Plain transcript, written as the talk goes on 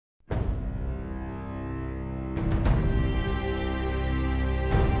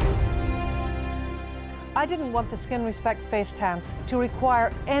I didn't want the Skin Respect Face Tan to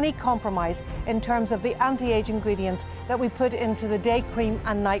require any compromise in terms of the anti-age ingredients that we put into the day cream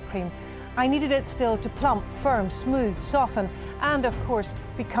and night cream. I needed it still to plump, firm, smooth, soften, and of course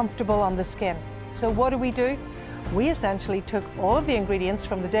be comfortable on the skin. So what do? We essentially took all of the ingredients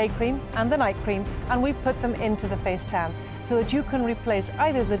from the day cream and the night cream and we put them into the face tan so that you can replace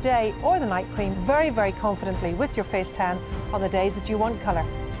either the day or the night cream very, very confidently with your face tan on the days that you want colour.